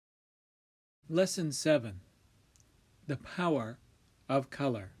Lesson 7. The Power of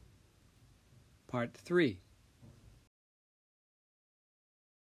Color. Part 3.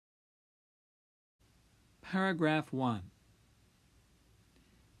 Paragraph 1.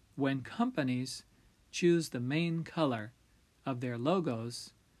 When companies choose the main color of their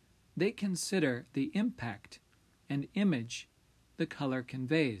logos, they consider the impact and image the color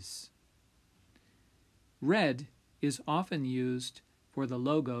conveys. Red is often used for the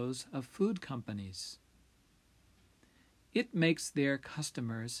logos of food companies. It makes their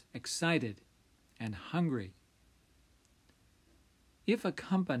customers excited and hungry. If a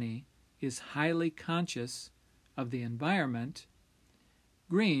company is highly conscious of the environment,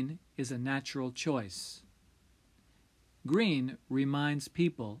 green is a natural choice. Green reminds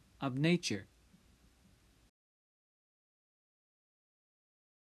people of nature.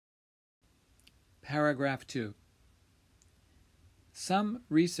 Paragraph 2. Some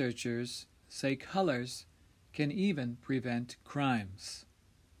researchers say colors can even prevent crimes.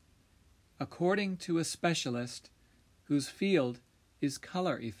 According to a specialist whose field is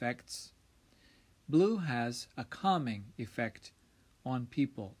color effects, blue has a calming effect on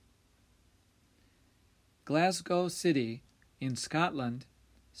people. Glasgow City in Scotland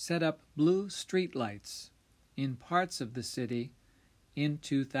set up blue streetlights in parts of the city in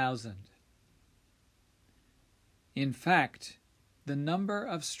 2000. In fact, the number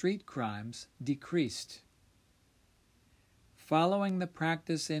of street crimes decreased. Following the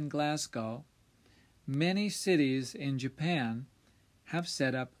practice in Glasgow, many cities in Japan have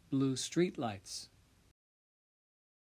set up blue streetlights.